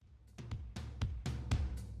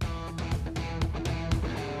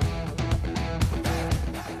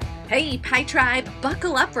Hey, Pi Tribe,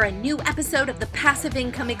 buckle up for a new episode of the Passive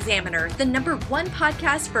Income Examiner, the #1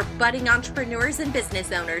 podcast for budding entrepreneurs and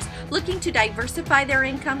business owners looking to diversify their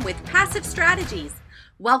income with passive strategies.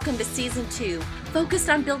 Welcome to Season 2, focused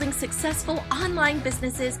on building successful online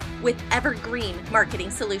businesses with evergreen marketing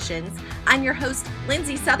solutions. I'm your host,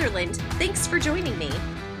 Lindsay Sutherland. Thanks for joining me.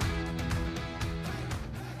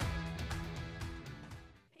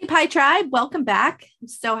 Pi Tribe, welcome back. I'm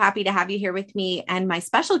so happy to have you here with me and my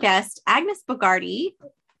special guest, Agnes Bogardi.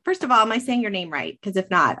 First of all, am I saying your name right? Because if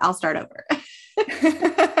not, I'll start over.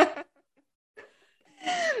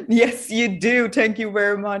 Yes, you do. Thank you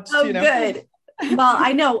very much. Oh, good. Well,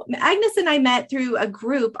 I know Agnes and I met through a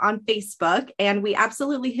group on Facebook and we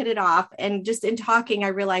absolutely hit it off. And just in talking, I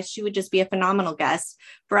realized she would just be a phenomenal guest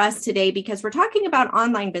for us today because we're talking about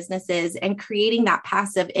online businesses and creating that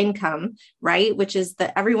passive income, right? Which is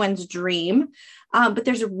everyone's dream. But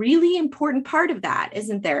there's a really important part of that,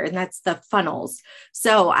 isn't there? And that's the funnels.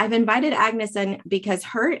 So I've invited Agnes in because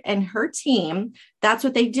her and her team, that's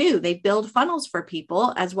what they do. They build funnels for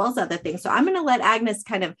people as well as other things. So I'm going to let Agnes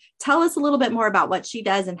kind of tell us a little bit more about what she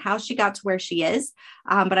does and how she got to where she is.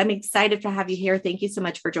 But I'm excited to have you here. Thank you so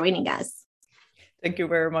much for joining us. Thank you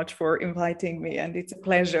very much for inviting me. And it's a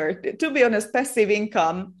pleasure. To be honest, passive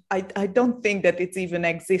income, I don't think that it even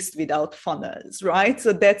exists without funnels, right?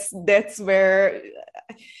 So that's where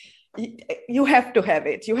you have to have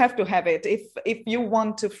it. You have to have it. If you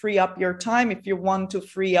want to free up your time, if you want to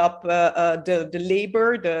free up the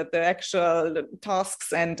labor, the actual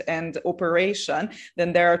tasks and operation,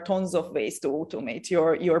 then there are tons of ways to automate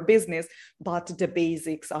your business. But the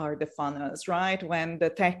basics are the funnels, right? When the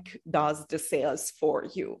tech does the sales for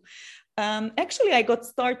you. Actually, I got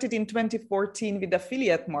started in 2014 with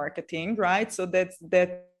affiliate marketing, right? So that's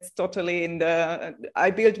totally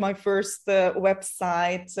I built my first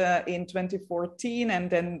website in 2014, and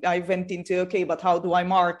then I went into, okay, but how do I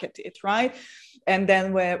market it, right? And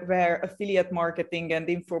then where affiliate marketing and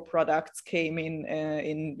info products came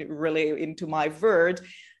in really into my world.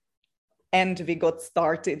 And we got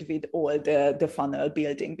started with all the funnel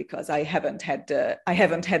building because I haven't had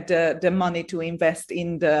the money to invest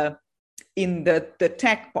in the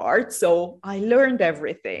tech part. So I learned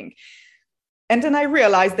everything. And then I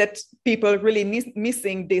realized that people really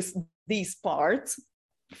missing these parts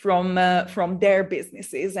from their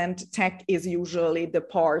businesses, and tech is usually the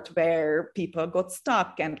part where people got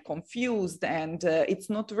stuck and confused and it's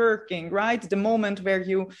not working, right? The moment where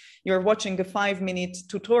you're watching a 5-minute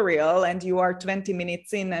tutorial and you are 20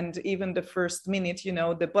 minutes in, and even the first minute,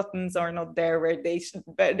 the buttons are not there where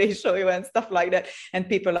they show you and stuff like that, and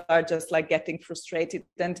people are just like getting frustrated.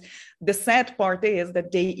 And the sad part is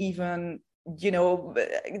that they even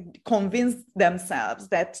convince themselves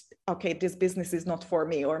that, okay, this business is not for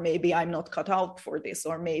me, or maybe I'm not cut out for this,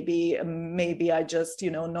 or maybe I just,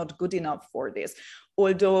 not good enough for this.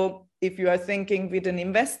 Although if you are thinking with an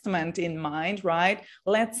investment in mind, right,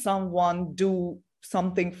 let someone do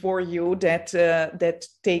something for you that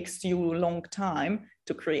takes you a long time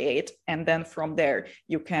to create. And then from there,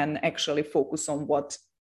 you can actually focus on what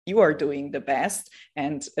you are doing the best,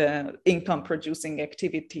 and income producing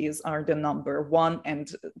activities are the #1,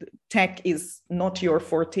 and tech is not your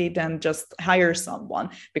forte, then just hire someone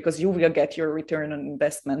because you will get your return on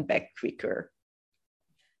investment back quicker.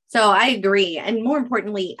 So I agree. And more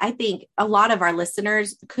importantly, I think a lot of our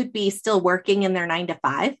listeners could be still working in their 9 to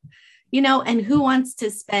 5, and who wants to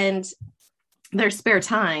spend their spare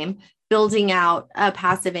time building out a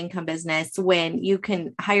passive income business when you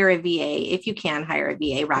can hire a VA, if you can hire a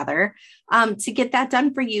VA rather, to get that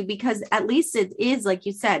done for you, because at least it is, like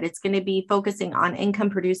you said, it's going to be focusing on income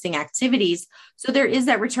producing activities. So there is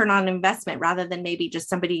that return on investment rather than maybe just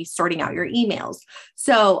somebody sorting out your emails.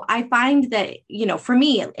 So I find that, for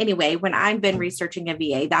me anyway, when I've been researching a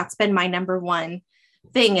VA, that's been my #1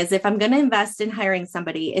 thing is if I'm going to invest in hiring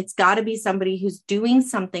somebody, it's got to be somebody who's doing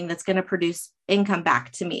something that's going to produce income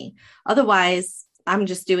back to me. Otherwise, I'm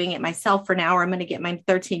just doing it myself for now, or I'm going to get my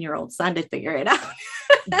 13-year-old son to figure it out.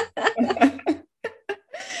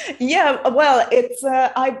 Yeah, well, it's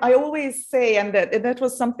I always say, and that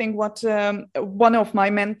was something what one of my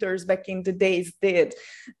mentors back in the days did.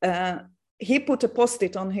 He put a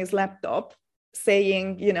post-it on his laptop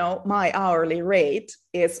saying, my hourly rate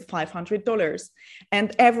is $500,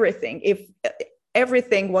 and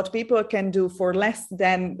everything what people can do for less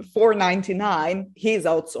than $4.99, he's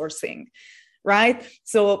outsourcing, right?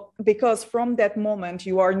 So because from that moment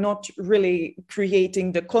you are not really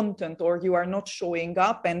creating the content, or you are not showing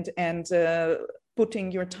up and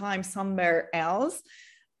putting your time somewhere else,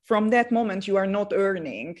 from that moment you are not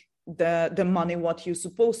earning the money what you're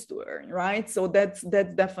supposed to earn, right? So that's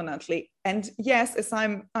definitely. And yes, as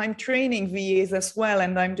I'm training VAs as well,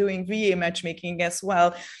 and I'm doing VA matchmaking as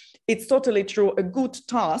well, it's totally true. A good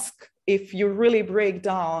task, if you really break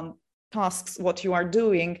down tasks what you are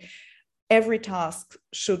doing, every task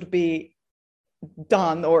should be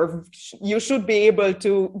done, or you should be able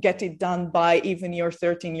to get it done by even your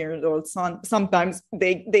 13-year-old son. Sometimes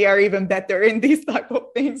they are even better in these type of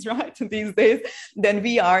things, right, these days than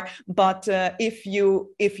we are. But if you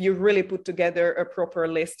really put together a proper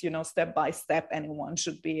list, step by step, anyone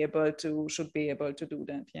should be able to do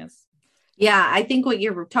that. Yes. Yeah, I think what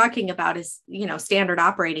you're talking about is, standard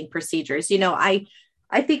operating procedures.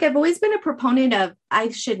 I think I've always been a proponent of I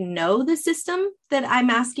should know the system that I'm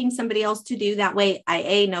asking somebody else to do. That way I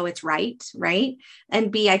A, know it's right?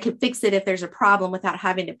 And B, I can fix it if there's a problem without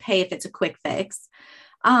having to pay if it's a quick fix.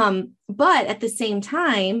 But at the same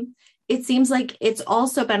time, it seems like it's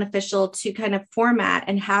also beneficial to kind of format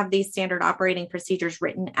and have these standard operating procedures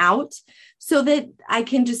written out so that I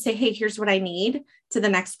can just say, hey, here's what I need to the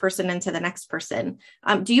next person and to the next person.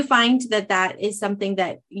 Do you find that is something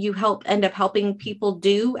that you end up helping people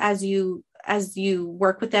do as you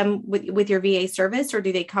work with them with your VA service, or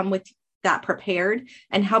do they come with that prepared?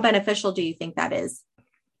 And how beneficial do you think that is?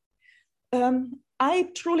 I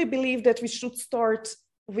truly believe that we should start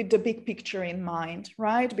with the big picture in mind,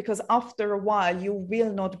 right? Because after a while, you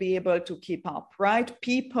will not be able to keep up, right?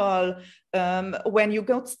 People, when you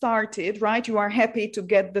got started, right, you are happy to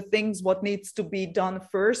get the things what needs to be done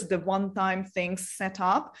first, the one-time things set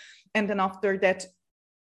up. And then after that,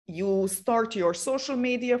 you start your social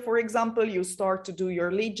media, for example, you start to do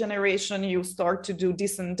your lead generation, you start to do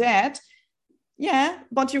this and that. Yeah,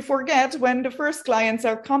 but you forget when the first clients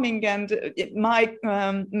are coming, and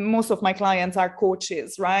most of my clients are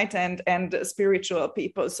coaches, right? And spiritual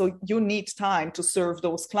people. So you need time to serve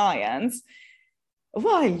those clients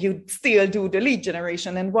while you still do the lead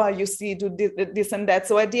generation and while you do this and that.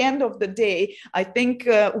 So at the end of the day, I think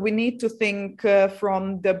we need to think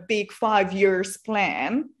from the big 5 years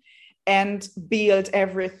plan and build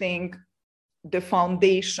everything, the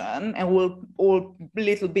foundation, and all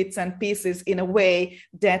little bits and pieces in a way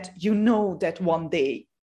that that one day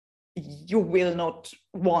you will not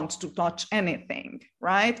want to touch anything,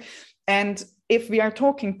 right? And if we are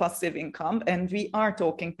talking passive income, and we are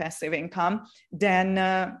talking passive income, then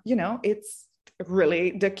it's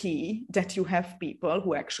really the key that you have people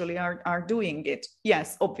who actually are doing it.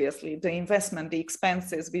 Yes, obviously the investment, the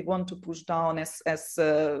expenses, we want to push down as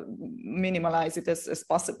minimalize it as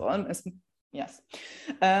possible. Yes.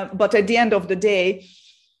 But at the end of the day,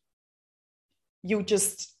 you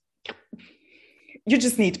just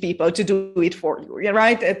need people to do it for you,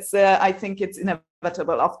 right? It's I think it's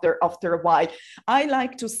inevitable after a while. I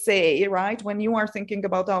like to say, right, when you are thinking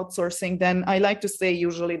about outsourcing, then I like to say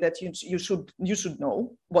usually that you should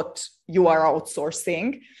know what you are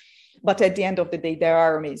outsourcing. But at the end of the day, there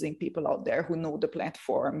are amazing people out there who know the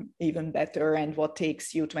platform even better. And what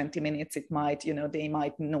takes you 20 minutes, it might, they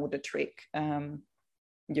might know the trick,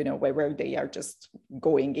 where they are just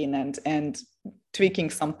going in and tweaking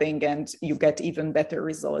something, and you get even better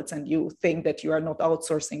results. And you think that you are not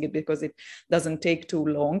outsourcing it because it doesn't take too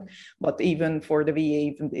long. But even for the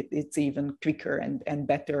VA, it's even quicker and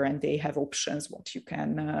better. And they have options, what you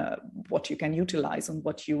can utilize and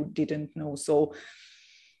what you didn't know. So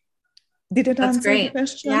did it That's answer great. the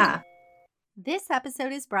question? Yeah. This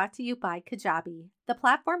episode is brought to you by Kajabi, the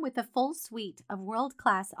platform with a full suite of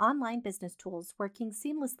world-class online business tools working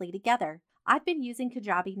seamlessly together. I've been using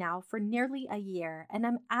Kajabi now for nearly a year, and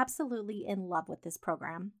I'm absolutely in love with this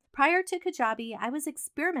program. Prior to Kajabi, I was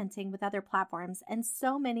experimenting with other platforms, and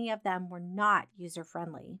so many of them were not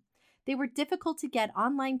user-friendly. They were difficult to get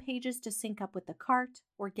online pages to sync up with the cart,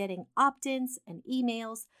 or getting opt-ins and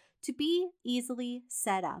emails to be easily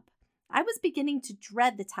set up. I was beginning to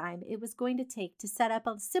dread the time it was going to take to set up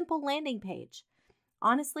a simple landing page.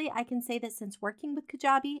 Honestly, I can say that since working with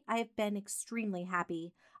Kajabi, I have been extremely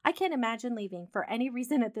happy. I can't imagine leaving for any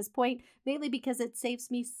reason at this point, mainly because it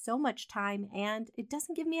saves me so much time and it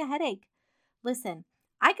doesn't give me a headache. Listen,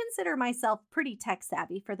 I consider myself pretty tech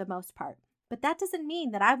savvy for the most part, but that doesn't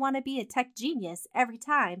mean that I want to be a tech genius every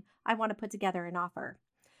time I want to put together an offer.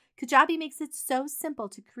 Kajabi makes it so simple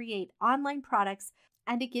to create online products,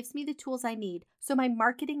 and it gives me the tools I need so my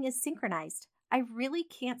marketing is synchronized. I really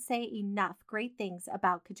can't say enough great things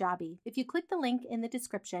about Kajabi. If you click the link in the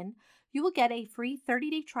description, you will get a free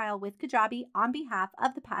 30-day trial with Kajabi on behalf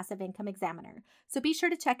of the Passive Income Examiner. So be sure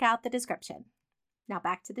to check out the description. Now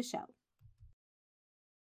back to the show.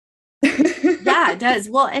 Yeah, it does.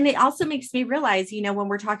 Well, and it also makes me realize, when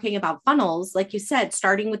we're talking about funnels, like you said,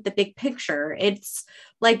 starting with the big picture, it's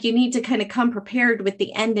like you need to kind of come prepared with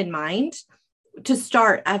the end in mind to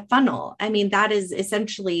start a funnel. I mean, that is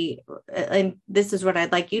essentially, and this is what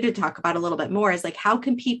I'd like you to talk about a little bit more, is like, how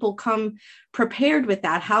can people come prepared with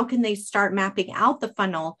that? How can they start mapping out the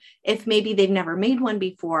funnel if maybe they've never made one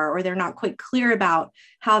before, or they're not quite clear about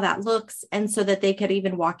how that looks, and so that they could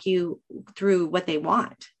even walk you through what they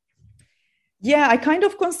want? Yeah, I kind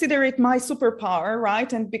of consider it my superpower,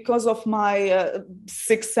 right? And because of my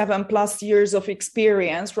 6-7+ years of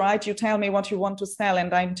experience, right? You tell me what you want to sell,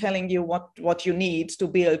 and I'm telling you what you need to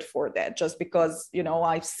build for that, just because,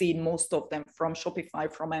 I've seen most of them from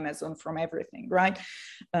Shopify, from Amazon, from everything, right?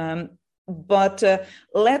 But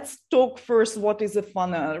let's talk first, what is a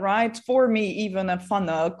funnel, right? For me, even a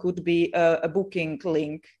funnel could be a booking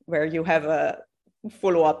link where you have a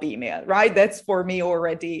follow-up email, right? That's for me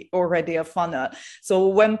already a funnel. So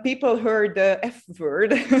when people heard the F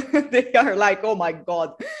word, they are like, oh my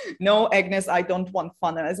God, no, Agnes, I don't want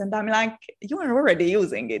funnels. And I'm like, you are already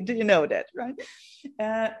using it. Do you know that, right?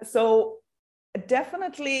 So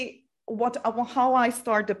definitely how I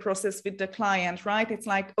start the process with the client, right? It's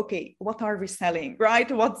like, okay, what are we selling,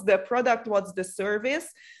 right? What's the product? What's the service?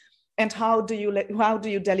 And how do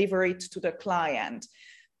you deliver it to the client?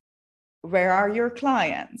 Where are your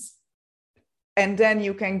clients? And then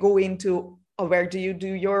you can go into where do you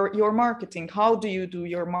do your marketing? How do you do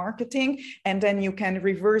your marketing? And then you can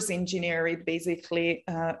reverse engineer it basically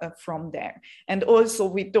from there. And also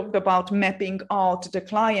we talked about mapping out the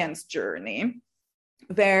client's journey,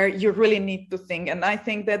 where you really need to think. And I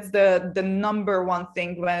think that's the number one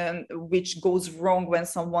thing which goes wrong when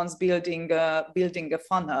someone's building a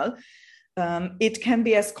funnel. It can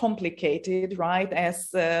be as complicated, right,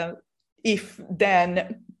 as if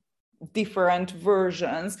then different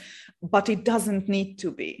versions, but it doesn't need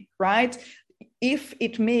to be, right? If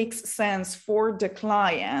it makes sense for the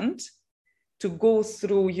client to go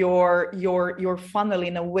through your funnel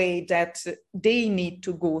in a way that they need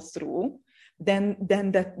to go through, then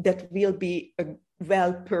that will be a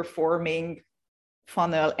well-performing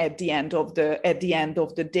funnel at the end of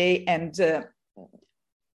the day, and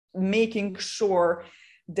making sure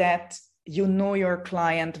that you know your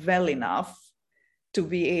client well enough to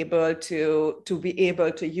be able to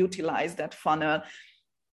utilize that funnel.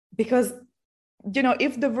 Because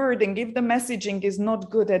if the wording, if the messaging is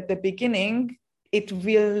not good at the beginning, it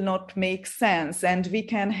will not make sense. And we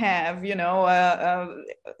can have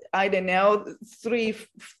I don't know, three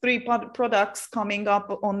products coming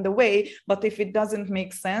up on the way, but if it doesn't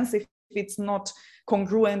make sense, if it's not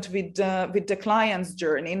congruent with the client's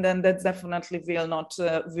journey, then that definitely will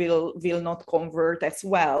not convert as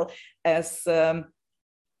well as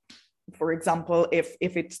for example, if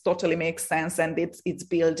it totally makes sense and it's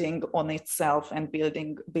building on itself and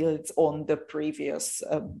builds on the previous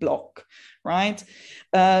block, right?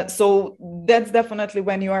 So that's definitely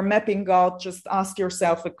when you are mapping out, just ask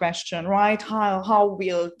yourself a question, right? How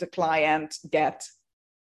will the client get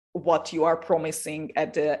what you are promising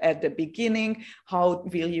at the beginning? How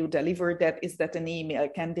will you deliver that? Is that an email?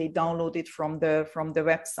 Can they download it from the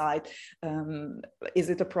website? Is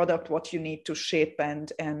it a product what you need to ship?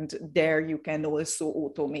 And there you can also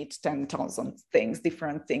automate 10,000 things,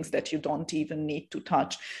 different things that you don't even need to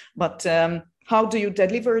touch. But how do you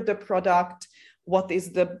deliver the product? What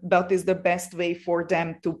is the best way for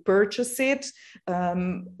them to purchase it?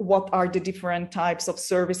 What are the different types of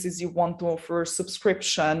services you want to offer?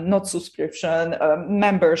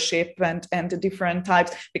 Membership, and the different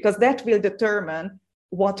types, because that will determine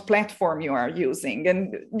what platform you are using.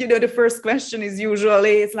 And the first question is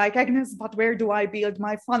usually, it's like, Agnes, but where do I build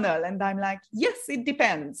my funnel? And I'm like, yes, it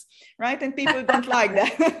depends, right? And people don't like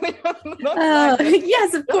that.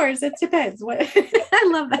 Yes, of course, it depends. I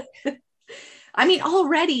love that. I mean,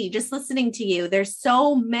 already just listening to you, there's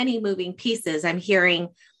so many moving pieces. I'm hearing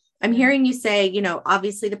you say,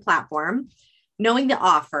 obviously the platform, knowing the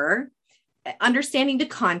offer, understanding the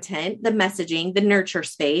content, the messaging, the nurture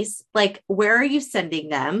space, like where are you sending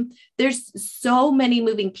them? There's so many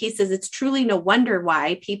moving pieces. It's truly no wonder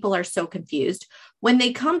why people are so confused. When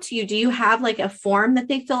they come to you, do you have like a form that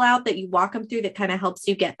they fill out that you walk them through that kind of helps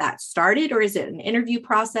you get that started? Or is it an interview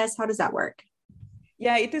process? How does that work?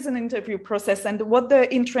 Yeah, it is an interview process. And what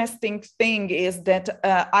the interesting thing is that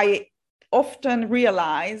I often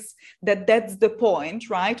realize that that's the point,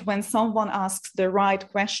 right? When someone asks the right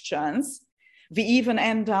questions, we even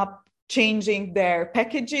end up changing their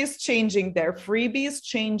packages, changing their freebies,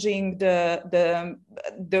 changing the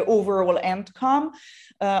the overall outcome.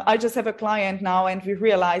 I just have a client now, and we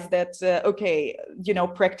realized that,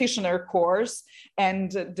 practitioner course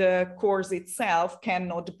and the course itself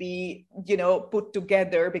cannot be, put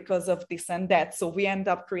together because of this and that. So we end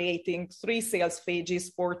up creating 3 sales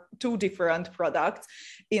pages for 2 different products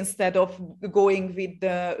instead of going with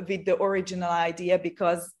the original idea,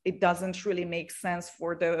 because it doesn't really make sense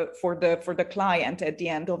for the client at the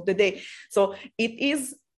end of the day. So it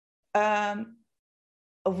is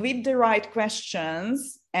with the right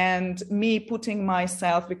questions and me putting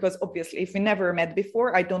myself, because obviously if we never met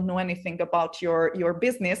before, I don't know anything about your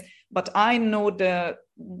business, but I know the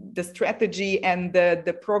strategy and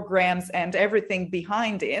the programs and everything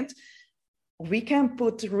behind it. We can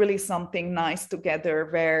put really something nice together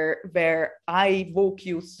where I walk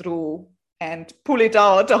you through and pull it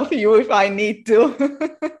out of you if I need to,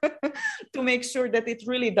 to make sure that it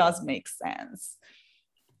really does make sense.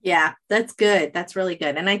 Yeah, that's good. That's really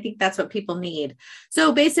good. And I think that's what people need.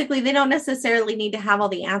 So basically, they don't necessarily need to have all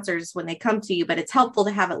the answers when they come to you, but it's helpful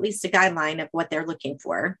to have at least a guideline of what they're looking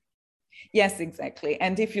for. Yes, exactly.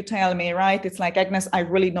 And if you tell me, right, it's like, Agnes, I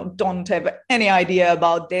really don't have any idea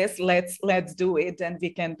about this. Let's do it, and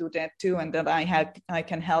we can do that too. And then I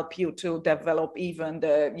can help you to develop even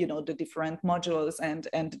the different modules and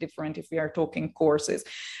the different, if we are talking courses,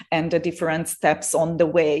 and the different steps on the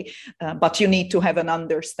way. But you need to have an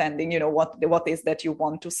understanding, what is that you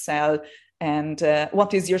want to sell, and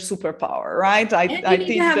what is your superpower, right? I need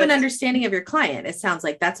to have an understanding of your client. It sounds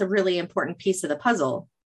like that's a really important piece of the puzzle.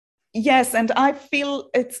 Yes, and I feel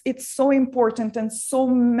it's so important, and so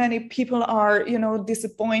many people are,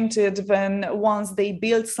 disappointed when once they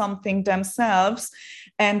build something themselves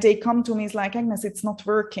and they come to me, it's like, Agnes, it's not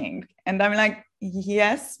working. And I'm like,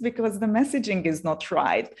 yes, because the messaging is not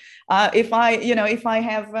right. If I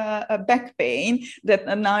have a back pain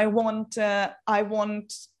and I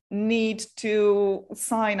won't need to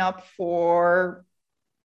sign up for,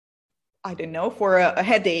 I don't know, for a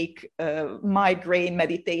headache, migraine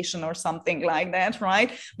meditation or something like that,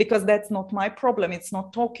 right? Because that's not my problem. It's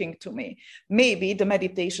not talking to me. Maybe the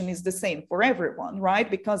meditation is the same for everyone, right?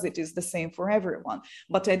 Because it is the same for everyone.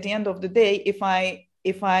 But at the end of the day, if I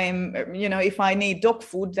need dog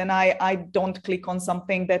food, then I don't click on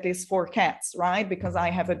something that is for cats, right? Because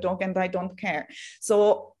I have a dog and I don't care.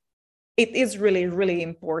 So it is really, really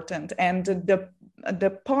important. And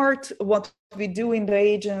the part, what we do in the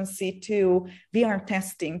agency too, we are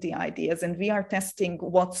testing the ideas and we are testing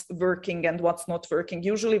what's working and what's not working.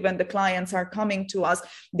 Usually when the clients are coming to us,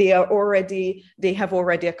 they have already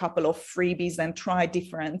a couple of freebies and try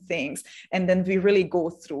different things. And then we really go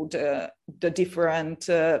through the different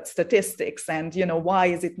statistics and, why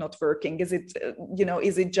is it not working? Is it,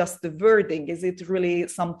 is it just the wording? Is it really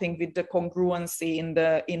something with the congruency in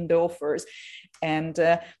the offers? And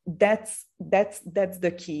that's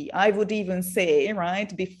the key. I would even say,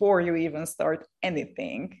 right, before you even start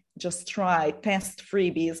anything, just test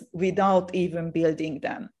freebies without even building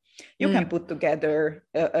them. You can put together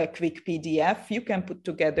a quick PDF. You can put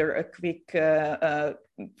together a quick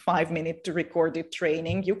 5-minute recorded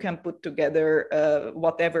training. You can put together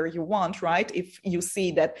whatever you want, right? If you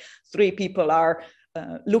see that 3 people are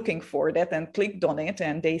looking for that and clicked on it,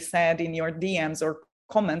 and they said in your DMs or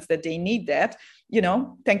comments that they need that,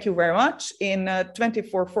 thank you very much. In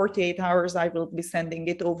 48 hours, I will be sending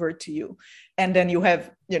it over to you. And then you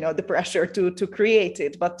have, the pressure to create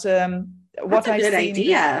it. But that's a good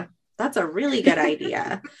idea. That's a really good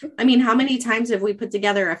idea. I mean, how many times have we put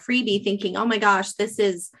together a freebie thinking, oh my gosh, this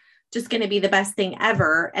is just going to be the best thing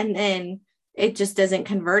ever. And then it just isn't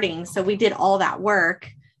converting. So we did all that work,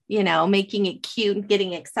 making it cute,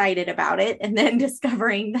 getting excited about it, and then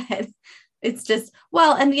discovering that it's just,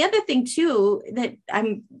 well, and the other thing too, that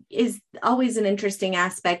is always an interesting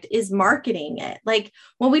aspect is marketing it. Like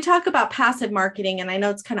when we talk about passive marketing, and I know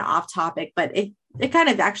it's kind of off topic, but it kind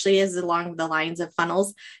of actually is along the lines of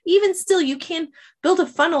funnels. Even still, you can build a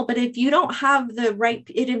funnel, but if you don't have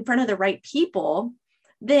it in front of the right people,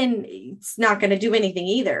 then it's not going to do anything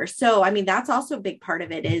either. So, I mean, that's also a big part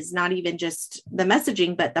of it, is not even just the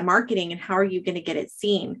messaging, but the marketing and how are you going to get it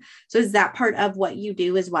seen? So is that part of what you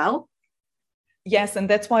do as well? Yes, and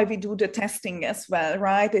that's why we do the testing as well,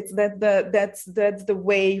 right? It's that's the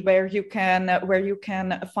way where you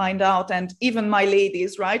can find out. And even my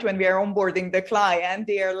ladies, right, when we are onboarding the client,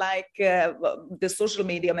 they are like the social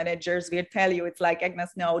media managers will tell you, it's like,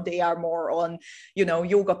 Agnes, no, they are more on,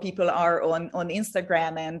 yoga people are on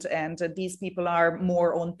Instagram, and these people are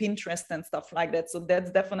more on Pinterest and stuff like that. So that's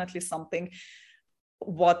definitely something.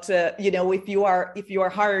 What if you are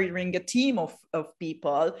hiring a team of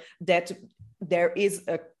people, that there is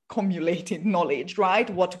a accumulated knowledge, right?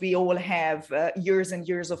 What we all have years and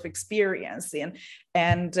years of experience in.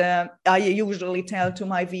 And I usually tell to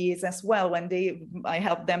my VAs as well, when I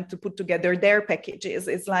help them to put together their packages,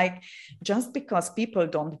 it's like, just because people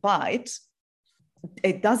don't buy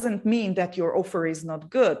it doesn't mean that your offer is not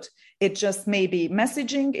good. It just maybe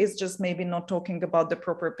messaging is just maybe not talking about the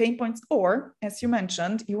proper pain points, or as you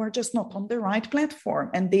mentioned, you are just not on the right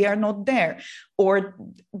platform and they are not there, or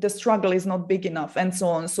the struggle is not big enough, and so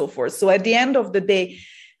on and so forth. So at the end of the day,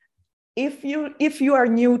 if you are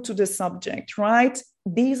new to the subject, right,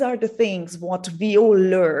 these are the things what we all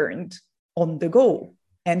learned on the go.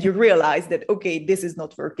 And you realize that, okay, this is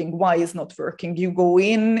not working. Why is not working? You go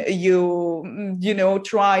in, you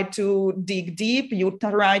try to dig deep, you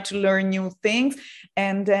try to learn new things,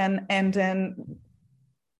 and then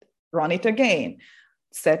run it again.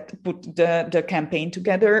 Put the campaign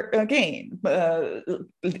together again,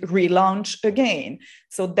 relaunch again.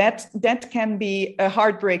 So that can be a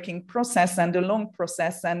heartbreaking process and a long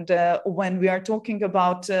process. And when we are talking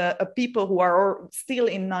about people who are still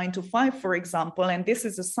in 9 to 5, for example, and this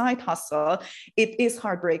is a side hustle, it is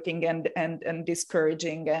heartbreaking and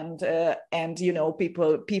discouraging, and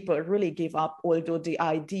people really give up, although the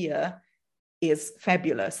idea is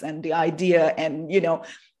fabulous, and the idea, and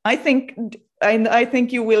I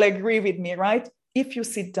think you will agree with me, right? If you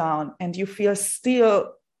sit down and you feel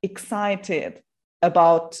still excited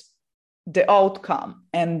about the outcome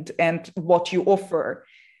and what you offer,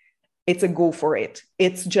 it's a go for it.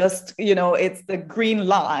 It's just, it's the green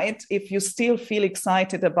light. If you still feel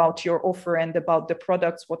excited about your offer and about the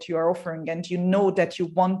products, what you are offering, and you know that you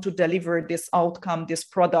want to deliver this outcome, this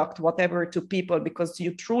product, whatever, to people because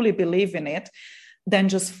you truly believe in it, then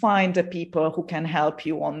just find the people who can help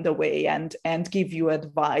you on the way and give you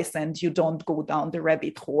advice, and you don't go down the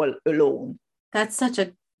rabbit hole alone. That's such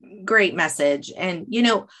a great message. And,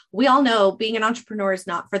 we all know being an entrepreneur is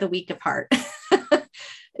not for the weak of heart.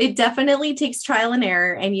 It definitely takes trial and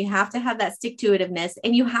error, and you have to have that stick-to-itiveness,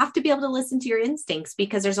 and you have to be able to listen to your instincts,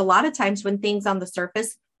 because there's a lot of times when things on the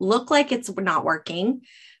surface look like it's not working,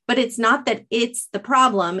 but it's not that it's the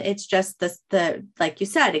problem. It's just the like you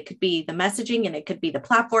said, it could be the messaging and it could be the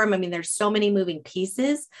platform. I mean, there's so many moving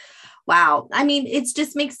pieces. Wow. I mean, it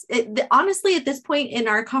just makes it, honestly, at this point in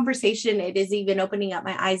our conversation, it is even opening up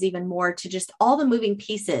my eyes even more to just all the moving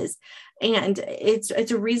pieces. And it's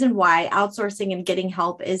a reason why outsourcing and getting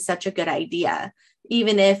help is such a good idea,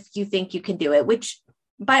 even if you think you can do it, which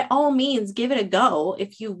by all means, give it a go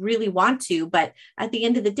if you really want to. But at the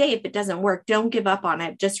end of the day, if it doesn't work, don't give up on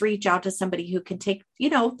it. Just reach out to somebody who can take,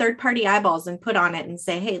 third-party eyeballs and put on it and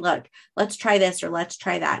say, hey, look, let's try this or let's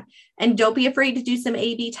try that. And don't be afraid to do some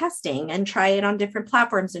A/B testing and try it on different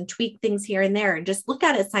platforms and tweak things here and there and just look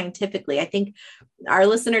at it scientifically. I think our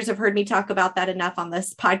listeners have heard me talk about that enough on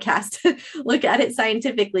this podcast. Look at it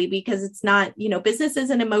scientifically, because it's not, business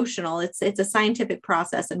isn't emotional. It's a scientific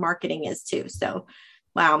process, and marketing is too. So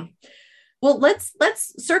wow. Well, let's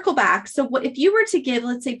circle back. So what if you were to give,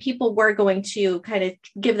 let's say people were going to kind of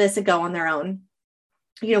give this a go on their own?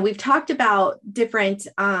 We've talked about different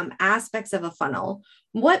aspects of a funnel.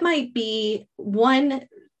 What might be one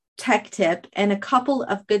tech tip and a couple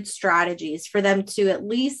of good strategies for them to at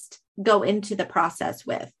least go into the process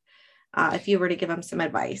with, if you were to give them some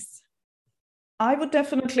advice? I would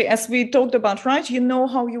definitely, as we talked about, right,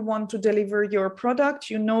 how you want to deliver your product,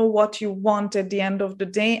 what you want at the end of the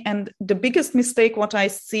day. And the biggest mistake, what I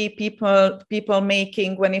see people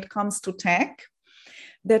making when it comes to tech,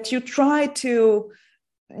 that you try to,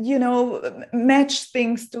 match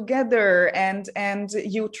things together and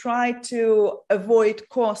you try to avoid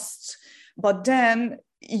costs, but then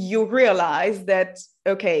you realize that,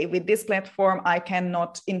 okay, with this platform, I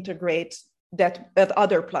cannot integrate that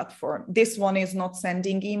other platform. This one is not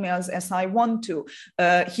sending emails as I want to.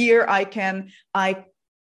 Here I can't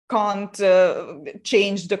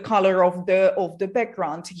change the color of the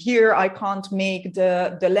background. Here I can't make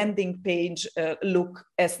the landing page look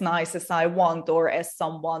as nice as I want, or as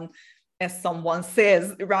someone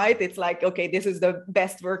says, right? It's like, okay, this is the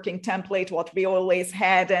best working template what we always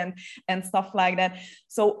had, and stuff like that.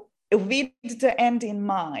 So with the end in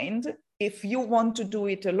mind, if you want to do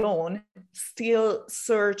it alone, still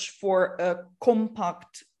search for a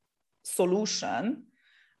compact solution.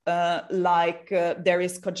 There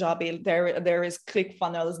is Kajabi, there is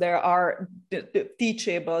ClickFunnels, there are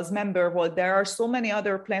Teachables, MemberVault. There are so many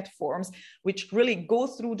other platforms which really go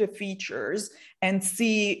through the features and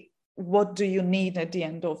see what do you need at the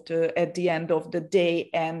end of the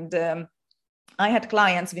day. And I had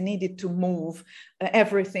clients, we needed to move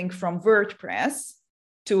everything from WordPress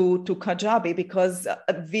to Kajabi, because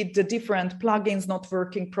with the different plugins not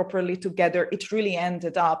working properly together, it really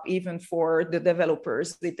ended up, even for the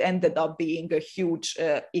developers, it ended up being a huge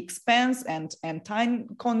expense and time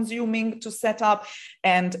consuming to set up,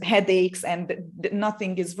 and headaches, and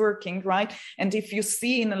nothing is working, right? And if you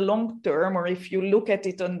see in a long term, or if you look at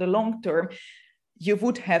it on the long term, you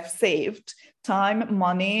would have saved time,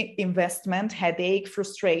 money, investment, headache,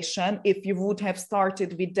 frustration, if you would have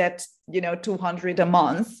started with that, $200 a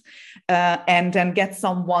month, and then get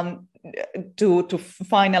someone to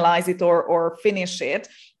finalize it or finish it.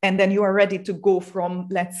 And then you are ready to go from,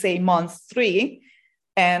 let's say, month 3.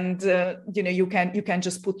 And you can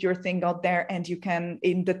just put your thing out there, and you can,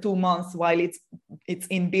 in the 2 months while it's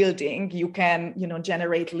in building, you can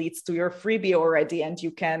generate leads to your freebie already, and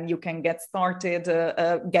you can get started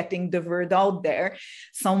getting the word out there,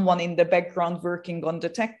 someone in the background working on the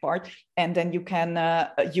tech part, and then you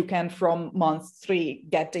can from month 3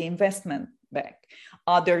 get the investment back.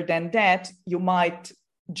 Other than that, you might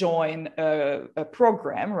join a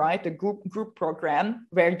program, right? A group program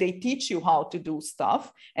where they teach you how to do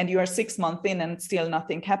stuff, and you are 6 months in and still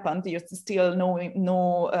nothing happened. You still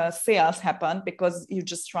no sales happened, because you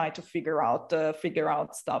just try to figure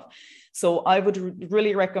out stuff. So I would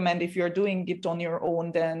really recommend, if you're doing it on your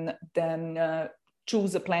own, then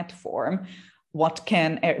choose a platform what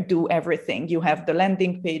can do everything. You have the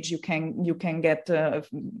landing page, you can get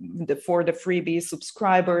for the freebie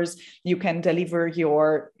subscribers, you can deliver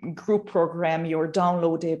your group program, your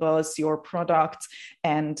downloadables, your products,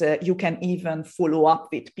 and you can even follow up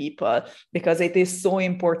with people, because it is so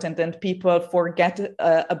important, and people forget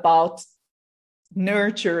about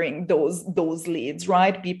nurturing those leads,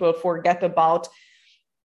 right? People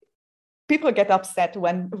get upset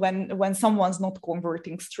when someone's not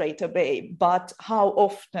converting straight away. But how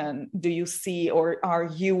often do you see, or are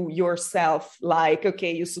you yourself like,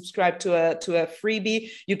 okay, you subscribe to a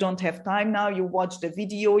freebie, you don't have time now, you watch the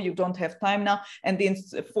video, you don't have time now, and in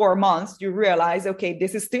 4 months you realize, okay,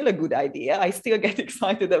 this is still a good idea, I still get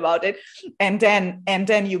excited about it, and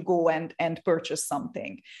then you go and purchase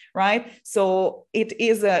something, right? So it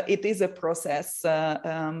is a process,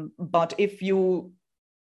 but if you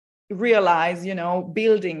realize,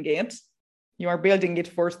 building it, you are building it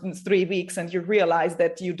for 3 weeks, and you realize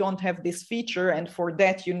that you don't have this feature, and for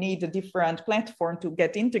that you need a different platform to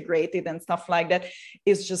get integrated and stuff like that,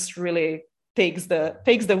 is just really takes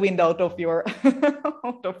the wind out of your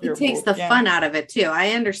it takes the fun out of it too.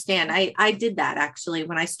 I understand. I did that actually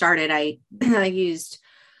when I started. I used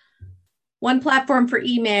one platform for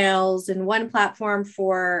emails and one platform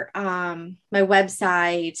for my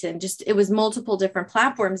website, and just, it was multiple different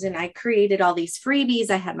platforms. And I created all these freebies.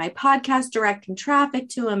 I had my podcast directing traffic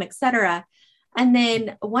to them, etc. And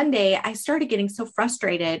then one day I started getting so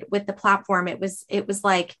frustrated with the platform. It was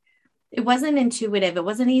like, it wasn't intuitive. It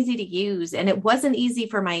wasn't easy to use, and it wasn't easy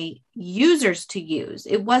for my users to use.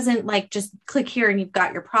 It wasn't like just click here and you've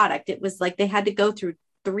got your product. It was like they had to go through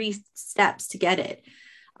 3 steps to get it.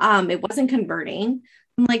 It wasn't converting.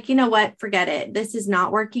 I'm like, you know what? Forget it. This is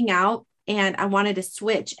not working out. And I wanted to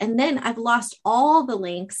switch. And then I've lost all the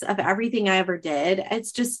links of everything I ever did.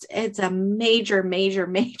 It's a major, major,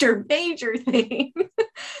 major, major thing.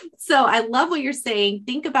 So I love what you're saying.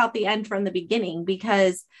 Think about the end from the beginning,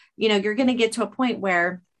 because, you're going to get to a point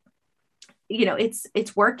where,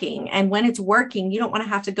 it's working. And when it's working, you don't want to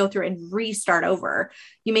have to go through and restart over.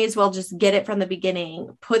 You may as well just get it from the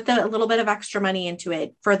beginning, put a little bit of extra money into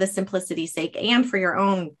it for the simplicity's sake and for your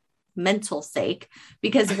own mental sake,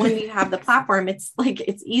 because when you have the platform, it's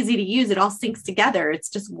easy to use. It all syncs together. It's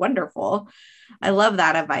just wonderful. I love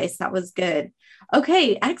that advice. That was good.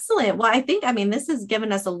 Okay, excellent. Well, this has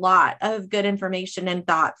given us a lot of good information and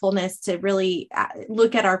thoughtfulness to really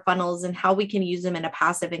look at our funnels and how we can use them in a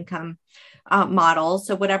passive income model.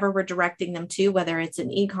 So whatever we're directing them to, whether it's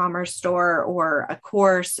an e-commerce store or a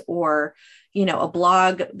course or, a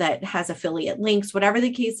blog that has affiliate links, whatever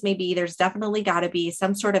the case may be, there's definitely got to be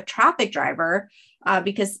some sort of traffic driver,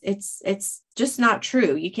 because it's just not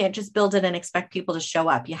true. You can't just build it and expect people to show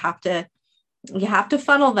up. You have to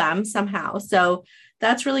funnel them somehow. So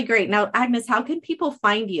that's really great. Now, Agnes, how can people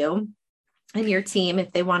find you and your team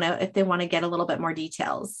if they want to get a little bit more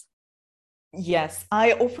details? Yes,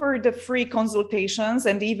 I offer the free consultations,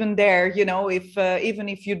 and even there, even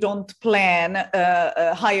if you don't plan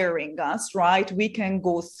hiring us, right, we can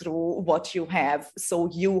go through what you have, so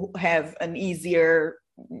you have an easier,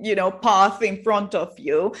 path in front of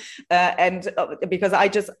you, and because I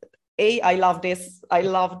love this, I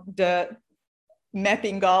love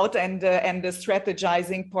mapping out and the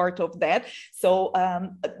strategizing part of that. So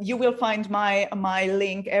you will find my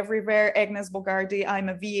link everywhere. Agnes Bogardi. I'm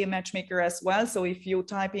a VA matchmaker as well. So if you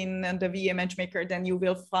type in the VA matchmaker, then you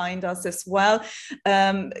will find us as well.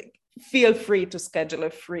 Feel free to schedule a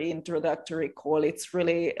free introductory call. It's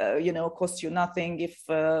really, costs you nothing. If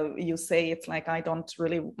you say it's like, I don't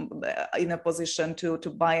really in a position to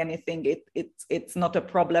buy anything, it's not a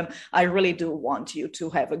problem. I really do want you to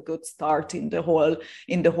have a good start in the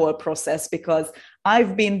whole process, because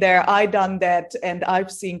I've been there, I've done that, and I've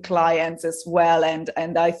seen clients as well.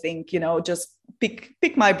 And I think, just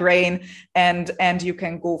pick my brain, and you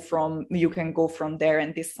can go from there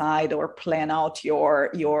and decide or plan out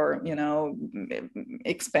your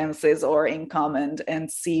expenses or income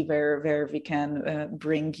and see where we can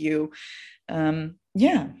bring you.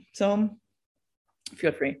 So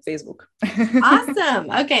feel free. Facebook. Awesome.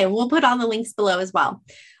 Okay, we'll put all the links below as well.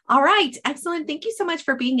 All right, excellent. Thank you so much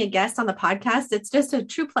for being a guest on the podcast. It's just a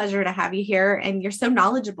true pleasure to have you here, and you're so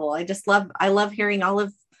knowledgeable. I love hearing all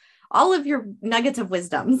of your nuggets of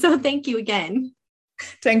wisdom. So thank you again.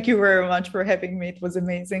 Thank you very much for having me. It was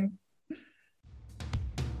amazing.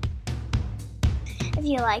 If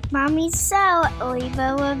you like Mommy's Sew, leave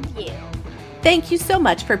a review. Thank you so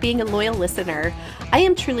much for being a loyal listener. I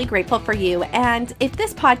am truly grateful for you. And if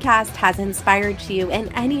this podcast has inspired you in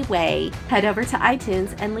any way, head over to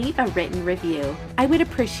iTunes and leave a written review. I would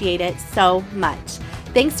appreciate it so much.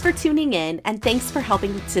 Thanks for tuning in, and thanks for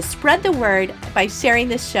helping to spread the word by sharing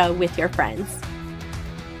this show with your friends.